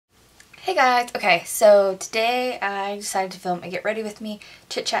Hey guys, okay, so today I decided to film a get ready with me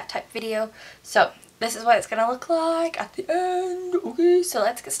chit chat type video. So this is what it's gonna look like at the end. Okay, so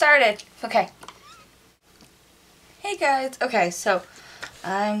let's get started. Okay. Hey guys, okay, so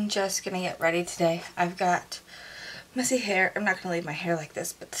I'm just gonna get ready today. I've got messy hair. I'm not gonna leave my hair like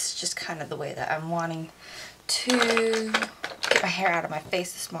this, but this is just kind of the way that I'm wanting to get my hair out of my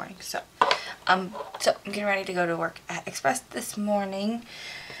face this morning. So I'm getting ready to go to work at Express this morning.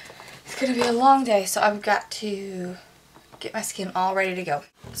 It's going to be a long day, so I've got to get my skin all ready to go.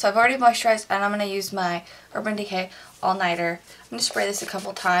 So I've already moisturized, and I'm going to use my Urban Decay All Nighter. I'm going to spray this a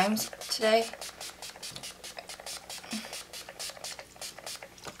couple times today.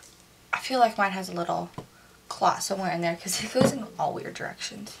 I feel like mine has a little clot somewhere in there because it goes in all weird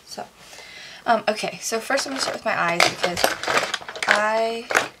directions. So, okay, so first I'm going to start with my eyes because I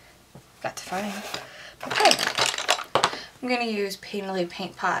got to find my primer. I'm going to use Painterly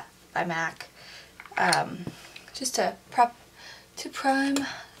Paint Pot by MAC, just to prime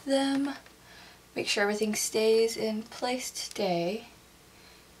them, make sure everything stays in place today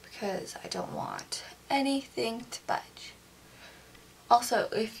because I don't want anything to budge. Also,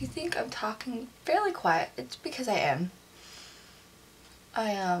 if you think I'm talking fairly quiet, it's because I am.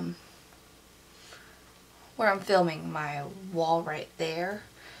 Where I'm filming, my wall right there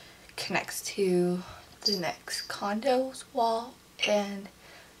connects to the next condo's wall, and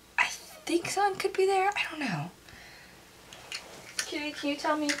I think someone could be there. I don't know. Kitty, can you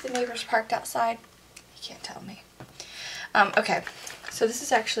tell me if the neighbor's parked outside? You can't tell me. Okay, so this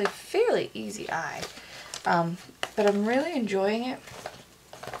is actually a fairly easy eye, but I'm really enjoying it.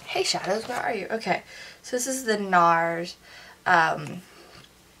 Hey Shadows, where are you? Okay, so this is the NARS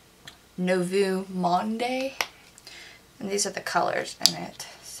Nouveau Monde, and these are the colors in it.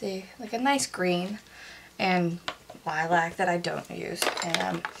 See, like a nice green and lilac that I don't use,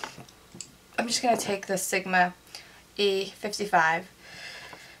 and I'm just going to take the Sigma E55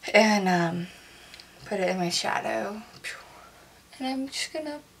 and put it in my shadow, and I'm just going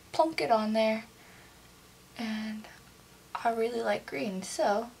to plunk it on there, and I really like green,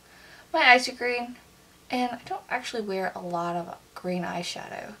 so my eyes are green, and I don't actually wear a lot of green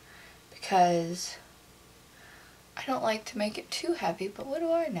eyeshadow because I don't like to make it too heavy, but what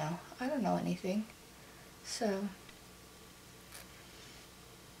do I know? I don't know anything. So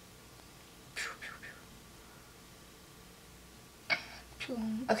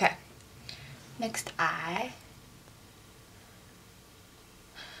okay, next eye.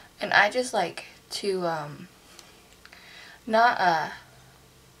 And I just like to not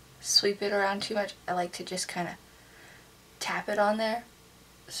sweep it around too much. I like to just kind of tap it on there,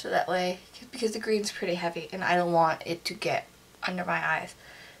 so that way, because the green's pretty heavy and I don't want it to get under my eyes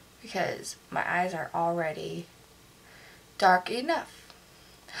because my eyes are already dark enough.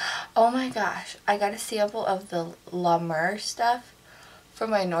 Oh my gosh, I got a sample of the La Mer stuff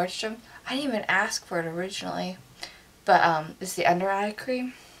from my Nordstrom. I didn't even ask for it originally, but it's the under eye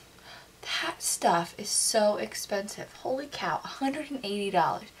cream. That stuff is so expensive. Holy cow, $180.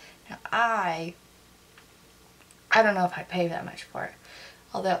 Now I don't know if I'd pay that much for it.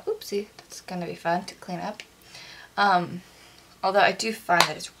 Although, oopsie, that's going to be fun to clean up. Although I do find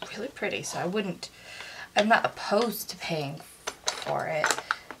that it's really pretty, so I'm not opposed to paying for it.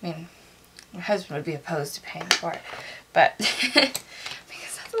 I mean, my husband would be opposed to paying for it, but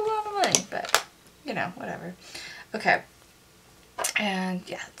because that's a lot of money, but you know, whatever. Okay, and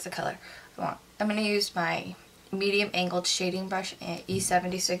yeah, that's the color I want. I'm going to use my medium angled shading brush,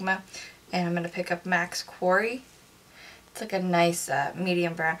 E70 Sigma, and I'm going to pick up MAC's Quarty. It's like a nice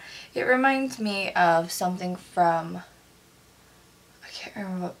medium brown. It reminds me of something from, I can't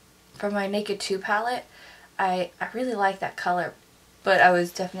remember what, from my Naked 2 palette. I really like that color, but I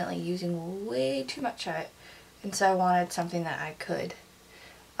was definitely using way too much of it. And so I wanted something that I could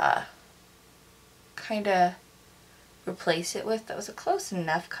kind of replace it with that was a close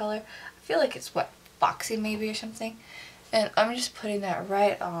enough color. I feel like it's what, Foxy maybe or something. And I'm just putting that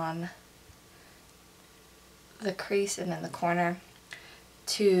right on the crease and in the corner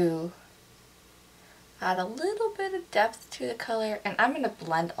to add a little bit of depth to the color, and I'm going to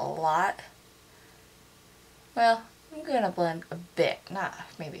blend a lot. Well, I'm going to blend a bit, not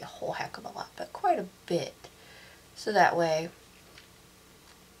maybe a whole heck of a lot, but quite a bit, so that way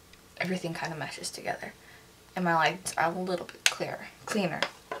everything kind of meshes together and my lights are a little bit cleaner,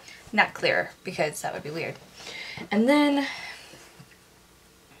 not clearer because that would be weird. And then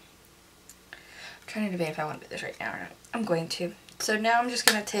trying to debate if I want to do this right now or not. I'm going to. So now I'm just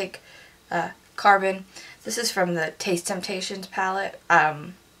going to take Carbon. This is from the Taste Temptations palette,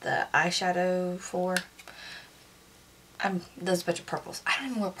 the eyeshadow for. there's a bunch of purples. I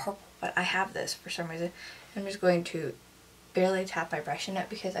don't even wear purple, but I have this for some reason. I'm just going to barely tap my brush in it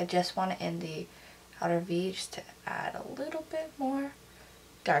because I just want it in the outer V just to add a little bit more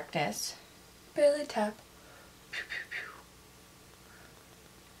darkness. Barely tap. Pew, pew, pew.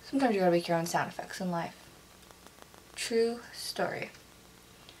 Sometimes you gotta make your own sound effects in life. True story.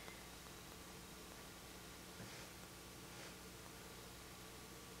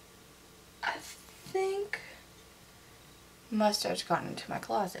 I think mustard's gotten into my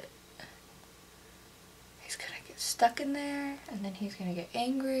closet. He's gonna get stuck in there, and then he's gonna get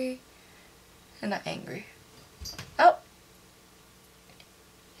angry. And not angry. Oh!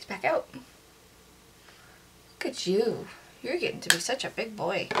 He's back out. Look at you. You're getting to be such a big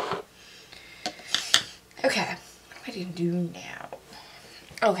boy. Okay, what do you do now?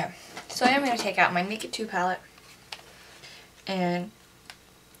 Okay, so I am going to take out my Naked 2 palette. And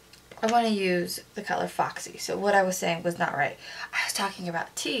I want to use the color Foxy. So what I was saying was not right. I was talking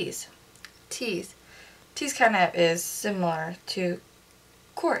about Tease. Tease kind of is similar to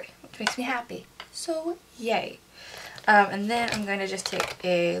Quarty, which makes me happy. So yay. And then I'm going to just take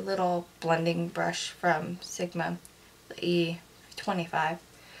a little blending brush from Sigma, the E25,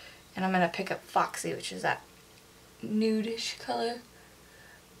 and I'm going to pick up Foxy, which is that nude-ish color,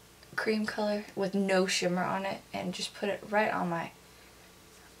 cream color with no shimmer on it, and just put it right on my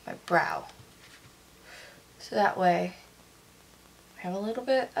brow. So that way I have a little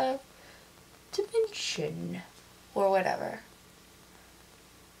bit of dimension or whatever.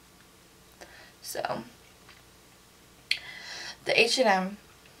 So the H&M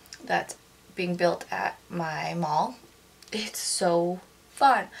that's being built at my mall, it's so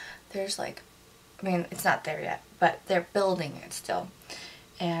fun. There's like, I mean, it's not there yet, but they're building it still.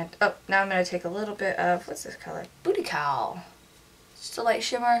 And, oh, now I'm going to take a little bit of, what's this color? Bootycall. Just a light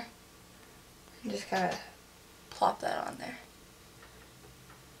shimmer. And just kind of plop that on there.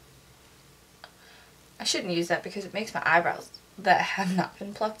 I shouldn't use that because it makes my eyebrows that have not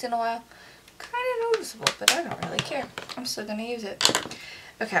been plucked in a while kind of noticeable, but I don't really care. I'm still going to use it.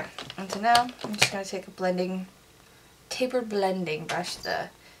 Okay, and so now I'm just going to take a tapered blending brush, the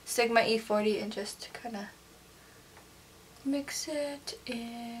Sigma E40, and just kind of mix it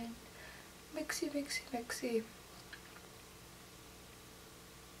in. Mixy, mixy, mixy.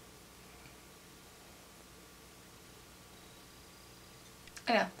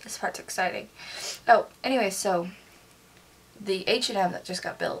 I know, this part's exciting. Oh, anyway, so the H&M that just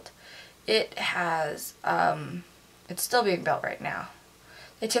got built, it has, it's still being built right now.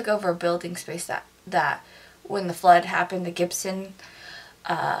 They took over a building space that when the flood happened, the Gibson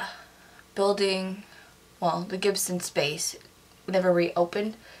building, well, the Gibson space never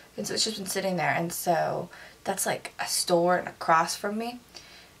reopened, and so it's just been sitting there, and so that's like a store and across from me,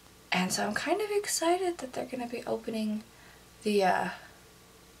 and so I'm kind of excited that they're going to be opening the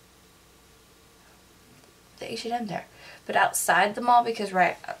H&M there. But outside the mall, because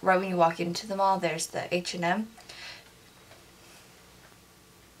right when you walk into the mall, there's the H&M.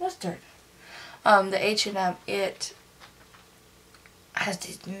 Mustard. The H&M, it has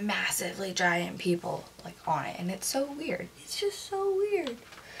these massively giant people like on it, and it's so weird. It's just so weird.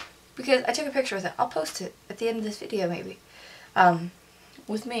 Because I took a picture with it. I'll post it at the end of this video maybe.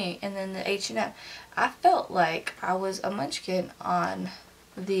 With me and then the H&M. I felt like I was a munchkin on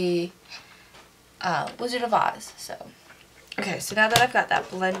the Wizard of Oz. So, okay, so now that I've got that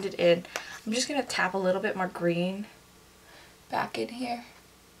blended in, I'm just going to tap a little bit more green back in here.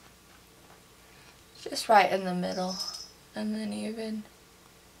 Just right in the middle, and then even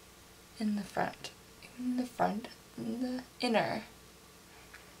in the front, in the inner.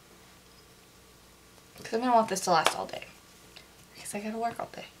 Because I'm going to want this to last all day. Because I got to work all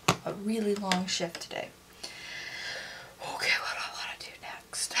day. A really long shift today. Okay, what do I want to do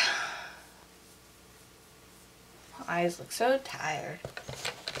next? My eyes look so tired.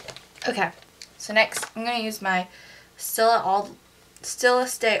 Okay, so next I'm going to use my Stila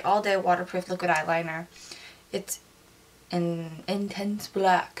Stay All Day Waterproof Liquid Eyeliner. It's in intense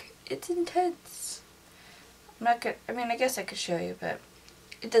black. It's intense. I'm not good. I mean, I guess I could show you, but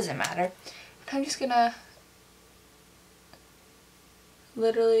it doesn't matter. I'm just gonna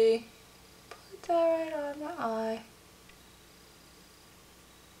literally put that right on my eye.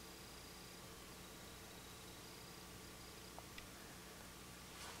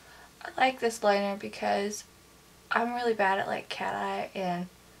 I like this liner because I'm really bad at like cat eye and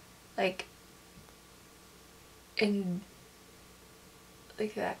like in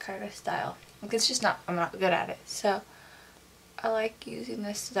like that kind of style. Like it's just not, I'm not good at it. So I like using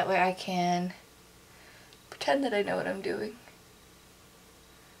this so that way I can pretend that I know what I'm doing.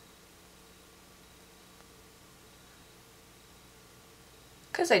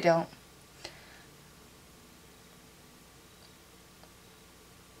 because I don't.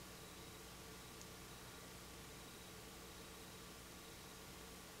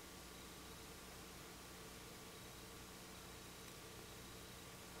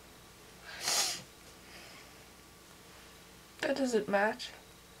 That doesn't match.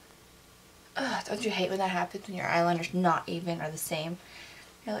 Ugh, don't you hate when that happens when your eyeliner's not even or the same?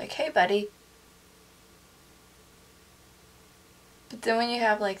 You're like, hey buddy. But then when you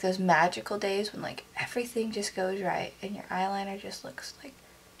have like those magical days when like everything just goes right and your eyeliner just looks like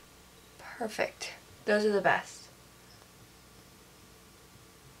perfect. Those are the best.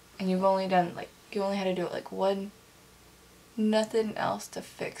 And you've only done like, you only had to do it like one, nothing else to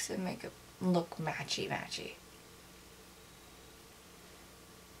fix and make it look matchy.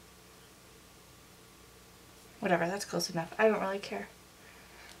 Whatever, that's close enough. I don't really care.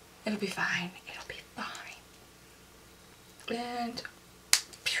 It'll be fine. It'll be fine. And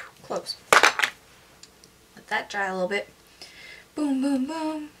pew, close. Let that dry a little bit. Boom, boom,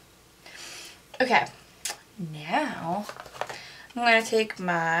 boom. Okay. Now I'm going to take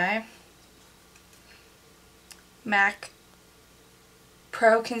my MAC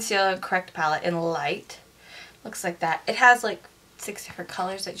Pro Conceal and Correct palette in light. Looks like that. It has like 6 different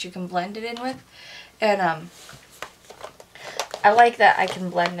colors that you can blend it in with. And I like that I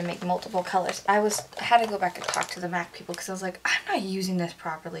can blend and make multiple colors. I had to go back and talk to the MAC people because I was like, I'm not using this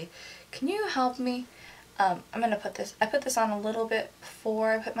properly. Can you help me? I'm going to put this, I put this on a little bit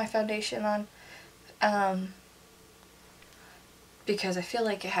before I put my foundation on. Because I feel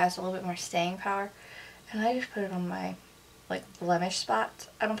like it has a little bit more staying power. And I just put it on my like blemish spots.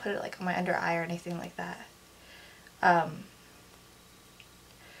 I don't put it like on my under eye or anything like that. But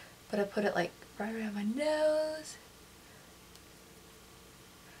I put it like right around my nose.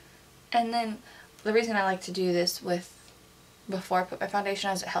 And then the reason I like to do this with before I put my foundation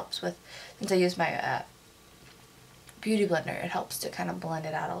on is it helps with, since I use my beauty blender, it helps to kind of blend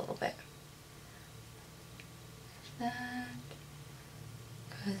it out a little bit.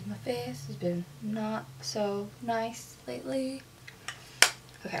 Because my face has been not so nice lately.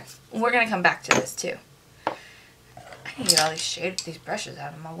 Okay, we're going to come back to this too. I need to get all these brushes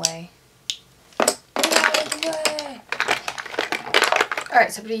out of my way.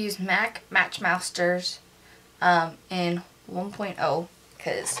 Alright, so I'm going to use MAC Matchmasters in 1.0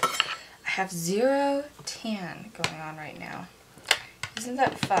 because I have 0 tan going on right now. Isn't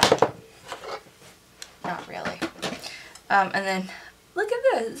that fun? Not really. And then, look at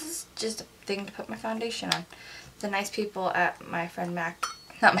this. This is just a thing to put my foundation on. The nice people at my friend MAC,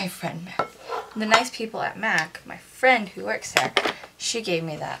 not my friend MAC, the nice people at MAC, my friend who works there, she gave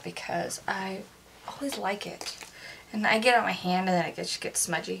me that because I always like it. And I get it on my hand and then it just gets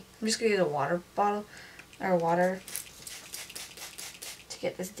smudgy. I'm just going to use a water bottle or water to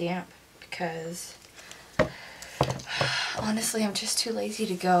get this damp because honestly I'm just too lazy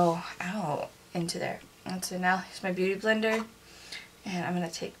to go out into there. And so now here's my beauty blender and I'm going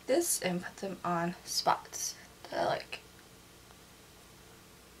to take this and put them on spots that I like.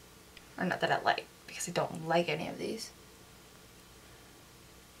 Or not that I like because I don't like any of these.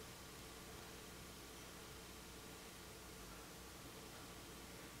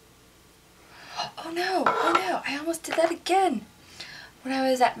 Oh no, I almost did that again. When I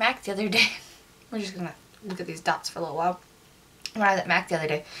was at MAC the other day, we're just gonna look at these dots for a little while. When I was at MAC the other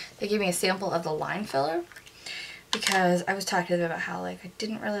day, they gave me a sample of the line filler because I was talking to them about how like I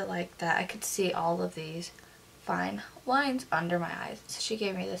didn't really like that I could see all of these fine lines under my eyes. So she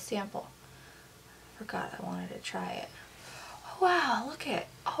gave me this sample. I forgot I wanted to try it. Oh wow, look at it.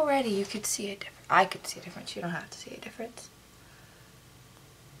 Already you could see a difference. I could see a difference. You don't have to see a difference.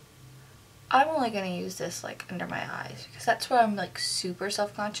 I'm only going to use this like under my eyes because that's where I'm like super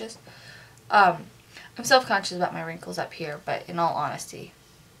self-conscious. I'm self-conscious about my wrinkles up here, but in all honesty,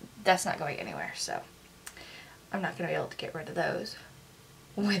 that's not going anywhere, so I'm not going to be able to get rid of those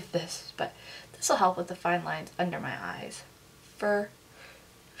with this, but this will help with the fine lines under my eyes for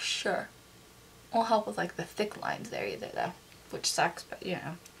sure. Won't help with like the thick lines there either though, which sucks, but you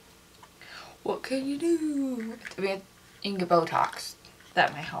know, what can you do? I mean, you can get Botox.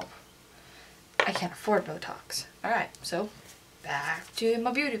 That might help. I can't afford Botox. Alright, so back to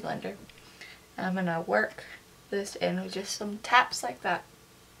my beauty blender. I'm gonna work this in with just some taps like that.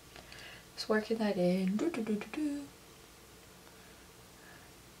 Just working that in.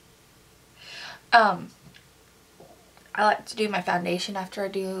 I like to do my foundation after I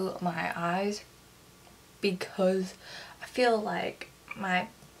do my eyes because I feel like my,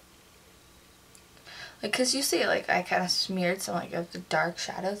 like, cause you see like I kind of smeared some like of the dark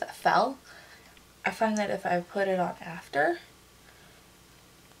shadows that fell. I find that if I put it on after,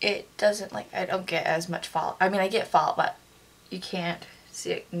 it doesn't, like, I don't get as much fallout. I mean, I get fallout, but you can't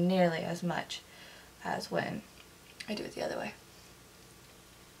see it nearly as much as when I do it the other way.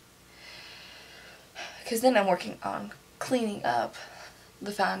 Because then I'm working on cleaning up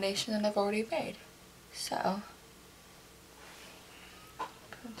the foundation that I've already made. So,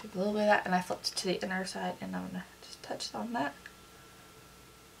 take a little bit of that, and I flipped to the inner side, and I'm going to just touch on that.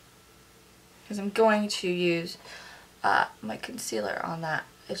 Because I'm going to use my concealer on that.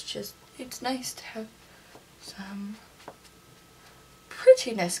 It's nice to have some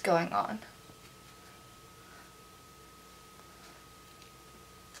prettiness going on.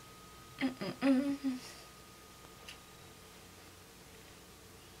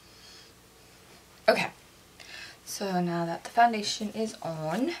 Okay, so now that the foundation is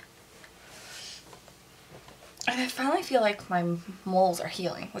on, and I finally feel like my moles are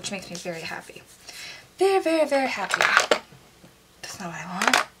healing, which makes me very happy. Very, very, very happy. That's not what I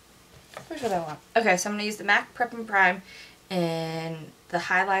want. Here's what I want. Okay, so I'm going to use the MAC Prep and Prime in the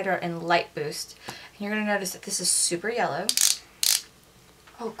highlighter and light boost. And you're going to notice that this is super yellow.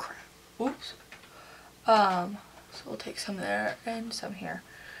 Oh crap. Oops. So we'll take some there and some here.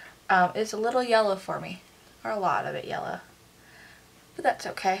 It's a little yellow for me, or a lot of it yellow, but that's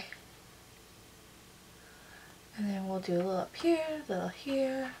okay. And then we'll do a little up here, a little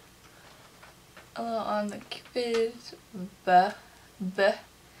here, a little on the cupid's buh. And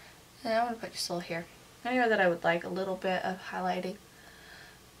I'm going to put just a little here. I know that I would like a little bit of highlighting.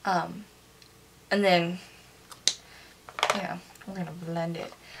 And then, you know, we're going to blend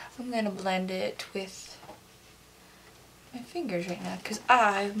it. I'm going to blend it with my fingers right now, because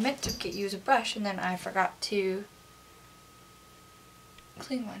I meant to use a brush and then I forgot to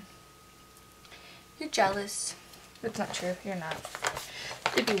clean one. You're jealous. That's not true. You're not.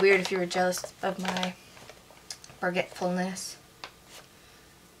 It'd be weird if you were jealous of my forgetfulness.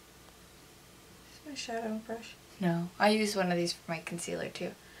 Is my shadow brush? No. I use one of these for my concealer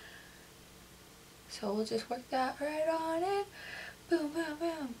too. So we'll just work that right on it. Boom, boom,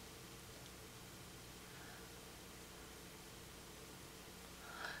 boom.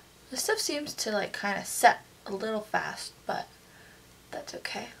 This stuff seems to like kind of set a little fast, but that's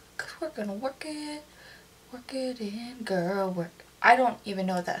okay. Because we're going to work it in, girl, work. I don't even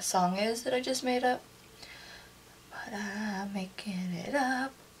know what that song is that I just made up, but I'm making it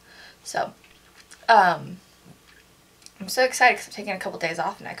up. So, I'm so excited because I'm taking a couple days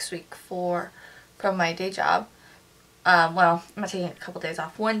off next week from my day job. Well, I'm not taking a couple days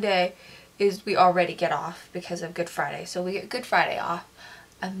off. One day is we already get off because of Good Friday. So we get Good Friday off.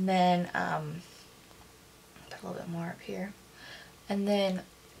 And then, put a little bit more up here. And then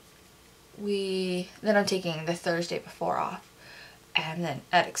I'm taking the Thursday before off. And then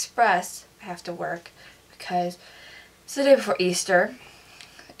at Express, I have to work because it's the day before Easter.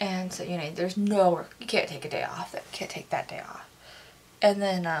 And so, you know, there's no work. You can't take a day off. You can't take that day off. And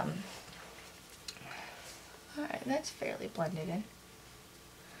then, alright, that's fairly blended in.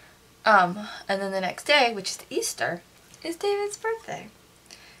 And then the next day, which is Easter, is David's birthday.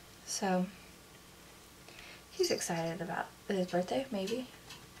 So, he's excited about his birthday, maybe.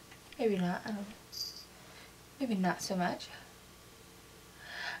 Maybe not, I don't know. Maybe not so much.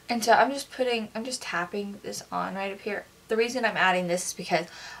 And so I'm just tapping this on right up here. The reason I'm adding this is because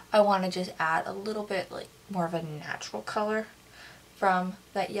I want to just add a little bit like more of a natural color from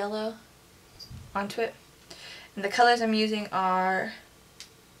that yellow onto it. And the colors I'm using are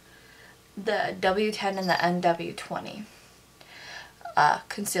the W10 and the NW20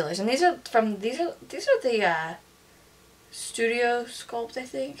 concealers. And these are the Studio Sculpt, I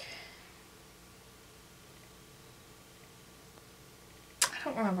think. I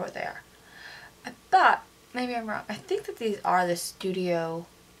don't remember what they are. I thought, maybe I'm wrong, I think that these are the Studio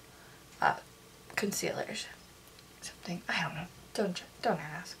concealers. Something, I don't know. Don't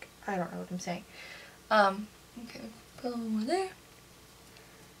ask. I don't know what I'm saying. Okay, put a little more there.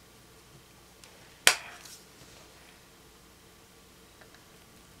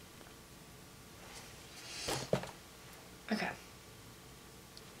 Okay.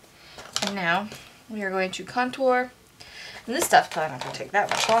 And now we are going to contour. And this stuff's probably not going to take that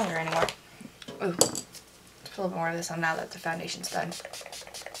much longer anymore. Ooh. Put a little bit more of this on now that the foundation's done.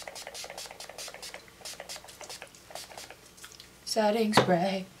 Setting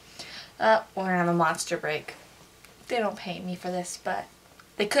spray. We're going to have a monster break. They don't pay me for this, but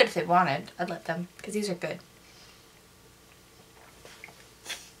they could if they wanted. I'd let them, because these are good.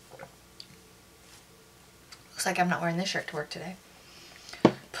 Looks like I'm not wearing this shirt to work today.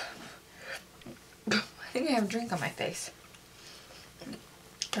 I think I have a drink on my face.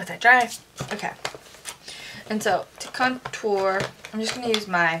 Let that dry. Okay. And so, to contour I'm just going to use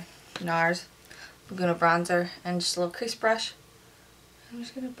my NARS Laguna bronzer and just a little crease brush. I'm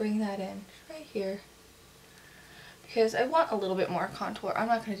just going to bring that in right here because I want a little bit more contour. I'm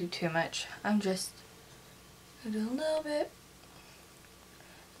not going to do too much. I'm just going to do a little bit.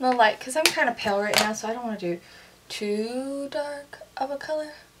 No light because I'm kind of pale right now, so I don't want to do too dark of a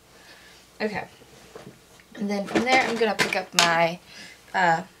color. Okay. And then from there, I'm going to pick up my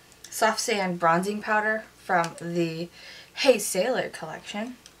Soft Sand bronzing powder from the Hey Sailor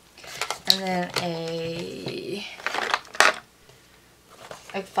collection. And then a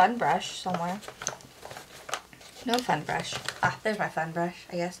fun brush somewhere. No fun brush. Ah, there's my fun brush,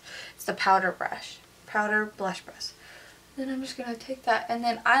 I guess. It's the powder brush. Powder blush brush. Then I'm just going to take that, and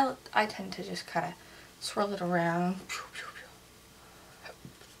then I tend to just kind of swirl it around.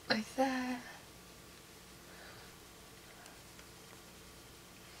 Like that.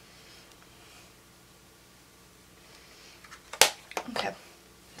 Okay,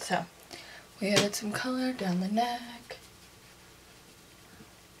 so we added some color down the neck.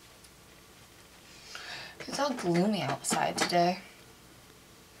 It's all gloomy outside today.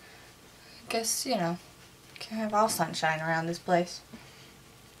 I guess, you know, can't have all sunshine around this place.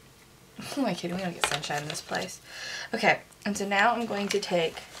 Who am I kidding? We don't get sunshine in this place. Okay, and so now I'm going to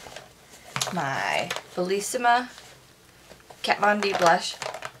take my Bellissima Kat Von D blush.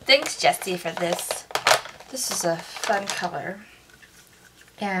 Thanks, Jessie, for this. This is a fun color.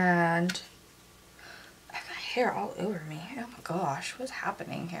 And I've got hair all over me. Oh my gosh, what's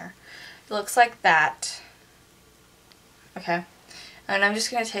happening here? It looks like that. Okay. And I'm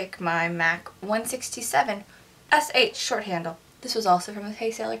just going to take my MAC 167 SH short handle. This was also from the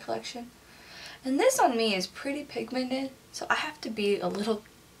Hey Sailor collection. And this on me is pretty pigmented, so I have to be a little,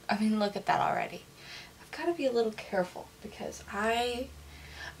 I mean, look at that already. I've got to be a little careful because I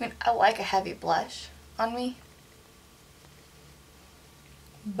like a heavy blush on me.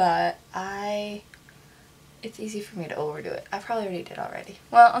 But it's easy for me to overdo it. I probably already did already.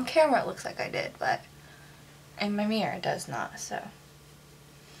 Well, on camera it looks like I did, but in my mirror it does not, so.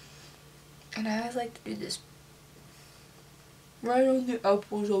 And I always like to do this right on the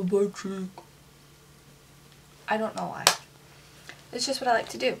apples of my cheek. I don't know why. It's just what I like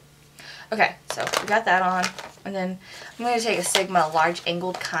to do. Okay, so we got that on, and then I'm going to take a Sigma large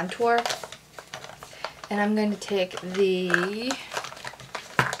angled contour, and I'm going to take the,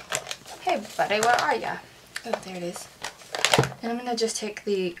 hey buddy, where are ya? Oh, there it is. And I'm going to just take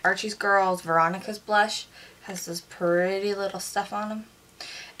the Archie's Girls Veronica's blush. It has this pretty little stuff on them.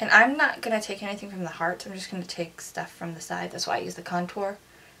 And I'm not going to take anything from the hearts. I'm just going to take stuff from the side. That's why I use the contour.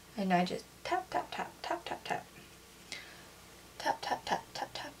 And I just tap, tap, tap, tap, tap, tap. Tap, tap, tap, tap,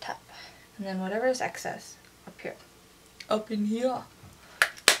 tap, tap. And then whatever is excess, up here. Up in here.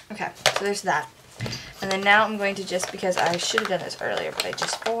 Okay, so there's that. And then now I'm going to just, because I should have done this earlier, but I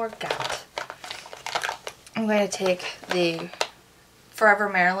just forgot. I'm going to take the Forever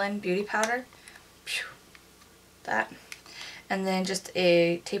Maryland Beauty Powder. That. And then just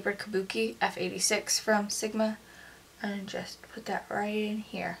a tapered kabuki F86 from Sigma. And just put that right in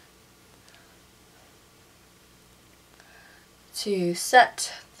here. To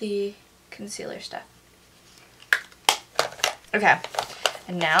set the concealer stuff. Okay.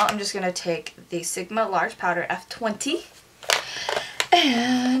 And now I'm just going to take the Sigma Large Powder F20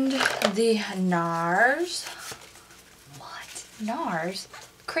 and the NARS. What? NARS?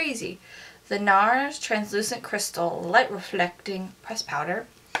 Crazy. The NARS Translucent Crystal Light Reflecting Pressed Powder.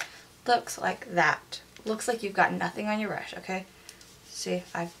 Looks like that. Looks like you've got nothing on your brush, okay? See,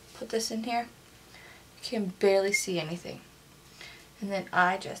 I've put this in here. You can barely see anything. And then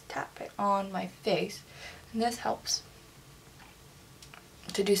I just tap it on my face. And this helps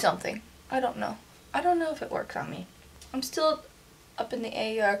to do something. I don't know. I don't know if it works on me. I'm still up in the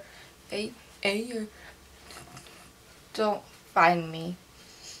air. Don't find me,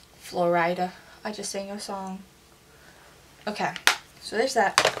 Florida. I just sang a song. Okay, so there's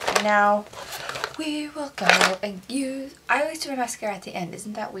that. And now we will go and use, I always do my mascara at the end.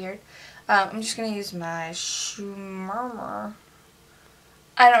 Isn't that weird? I'm just going to use my Shimmer.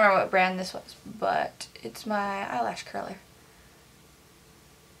 I don't remember what brand this was, but it's my eyelash curler.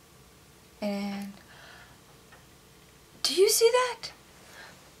 And do you see that?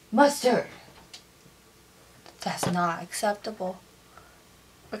 Mustard. That's not acceptable.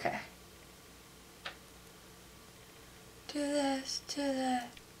 Okay. Do this, do that.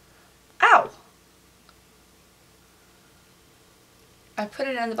 Ow! I put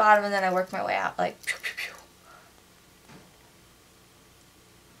it in the bottom and then I work my way out like pew, pew, pew.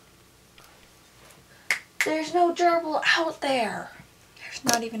 There's no gerbil out there. There's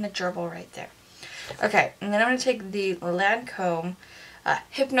not even a gerbil right there. Okay, and then I'm going to take the Lancome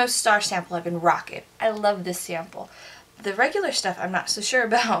Hypnose Star sample I've been rocking. I love this sample. The regular stuff I'm not so sure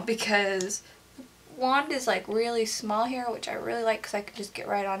about because the wand is like really small here, which I really like because I can just get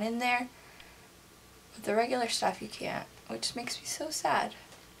right on in there. But the regular stuff you can't, which makes me so sad.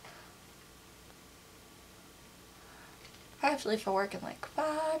 I have to leave for work in like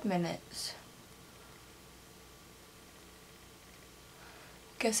 5 minutes.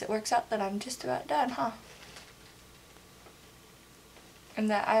 Guess it works out that I'm just about done, huh? And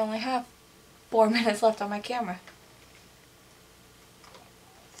that I only have 4 minutes left on my camera.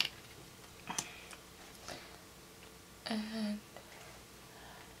 And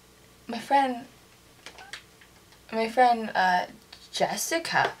my friend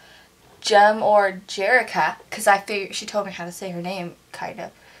Jessica, or Jerica, because I figured she told me how to say her name, kind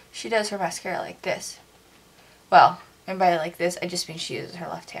of. She does her mascara like this. Well, and by like this, I just mean she uses her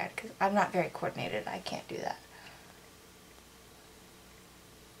left hand, because I'm not very coordinated. I can't do that.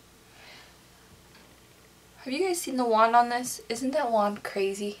 Have you guys seen the wand on this? Isn't that wand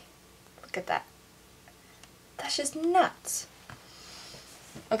crazy? Look at that. That's just nuts.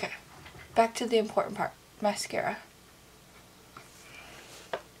 Okay, back to the important part. Mascara.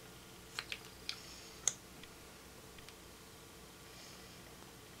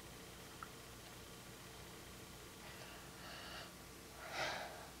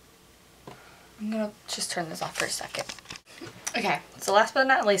 I'm gonna just turn this off for a second. Okay, so last but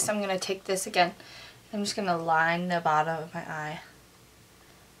not least, I'm gonna take this again. I'm just gonna line the bottom of my eye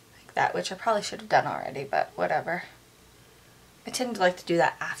like that, which I probably should have done already, but whatever. I tend to like to do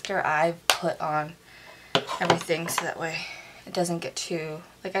that after I've put on everything, so that way it doesn't get too,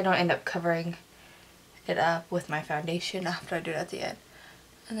 like I don't end up covering it up with my foundation after I do it at the end.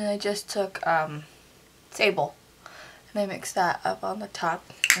 And then I just took Sable and I mixed that up on the top,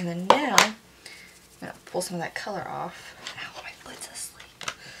 and then now I'm gonna pull some of that color off. Ow, my foot's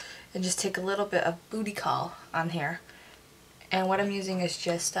asleep. And just take a little bit of Bootycall on here. And what I'm using is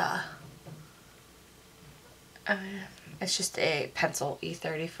just it's just a pencil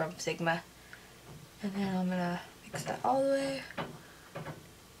E30 from Sigma. And then I'm gonna mix that all the way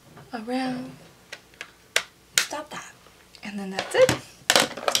around. Stop that. And then that's it.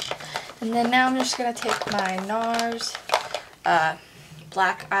 And then now I'm just gonna take my NARS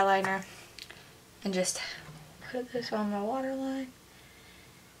black eyeliner and just put this on my waterline.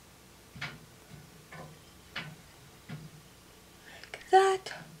 Like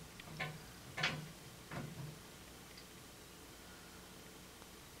that.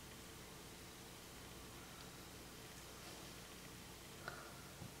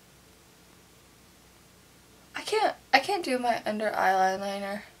 I can't do my under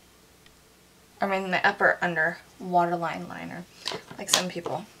eyeliner. I mean my upper under waterline liner like some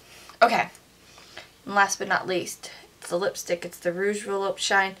people. Okay. And last but not least, it's the lipstick. It's the Rouge Real Lip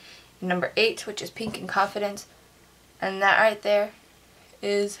Shine number 8, which is Pink in Confidence. And that right there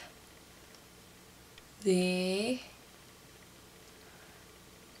is this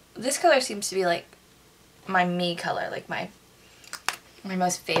color seems to be like my me color, like my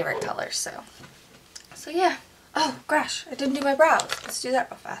most favorite color. So yeah. Oh gosh, I didn't do my brows. Let's do that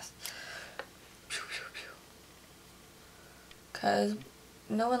real fast. Because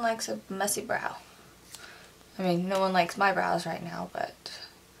no one likes a messy brow. I mean, no one likes my brows right now, but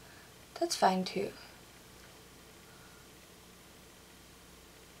that's fine too.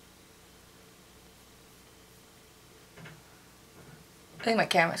 I think my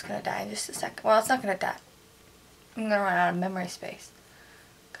camera's gonna die in just a second. Well, it's not gonna die. I'm gonna run out of memory space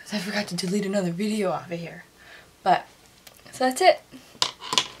because I forgot to delete another video off of here. But, so that's it.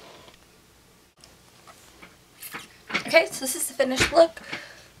 Okay, so this is the finished look.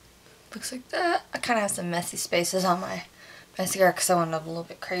 Looks like that. I kind of have some messy spaces on my mascara because I went a little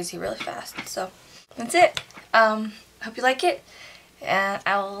bit crazy really fast. So, that's it. Hope you like it, and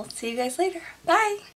I will see you guys later. Bye!